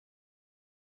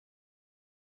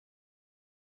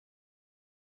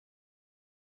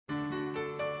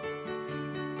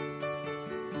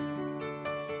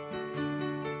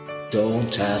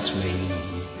Don't ask me.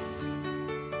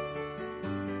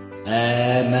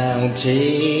 A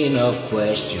mountain of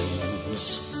questions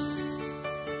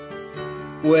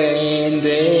when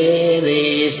there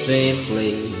is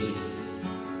simply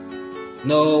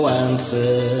no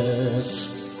answers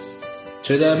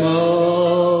to them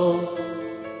all.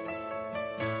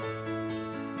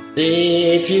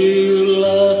 If you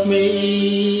love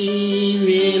me,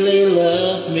 really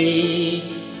love me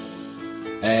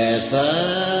as I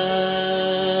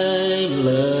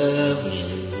love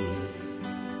you,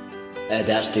 and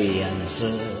that's the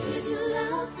answer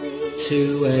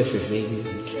to everything.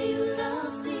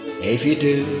 If you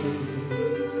do,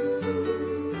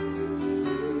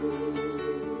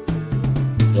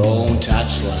 don't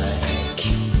touch like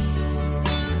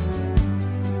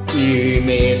you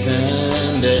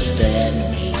misunderstand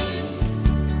me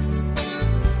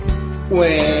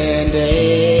when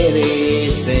there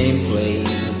is simply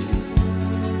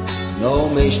no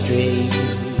mystery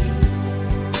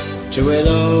to it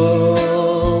all.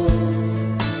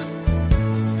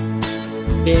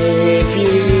 If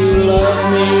you love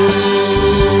me,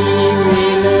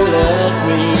 really love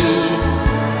me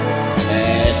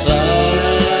as I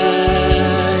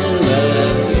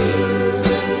love you,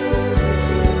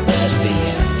 that's the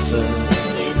answer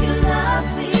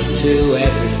to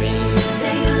everything.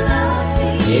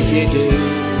 If you do,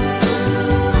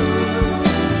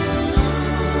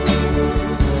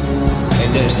 if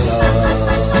there's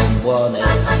someone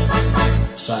else,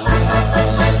 some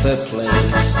other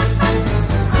place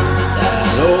that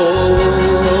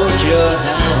holds your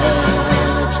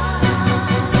hand,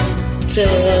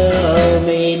 tell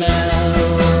me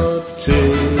now to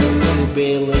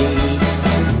believe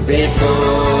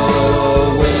before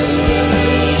we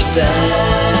start.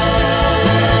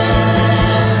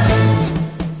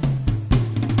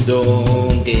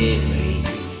 Don't give me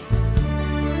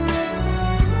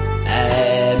a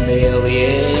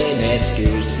million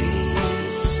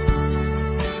excuses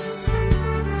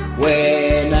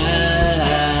when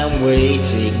I'm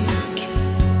waiting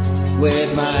with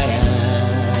my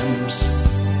arms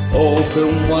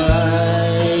open wide.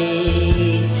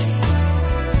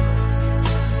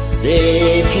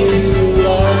 If you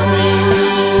love me,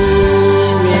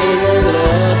 really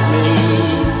love me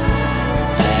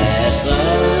as I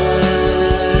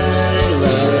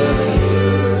love you,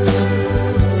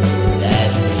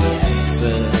 that's the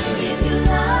answer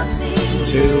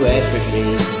to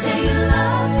everything.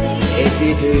 If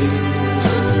you do,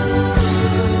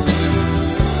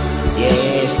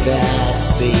 yes, that's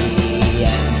the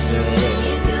answer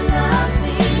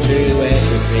to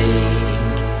everything.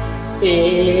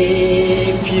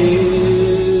 If you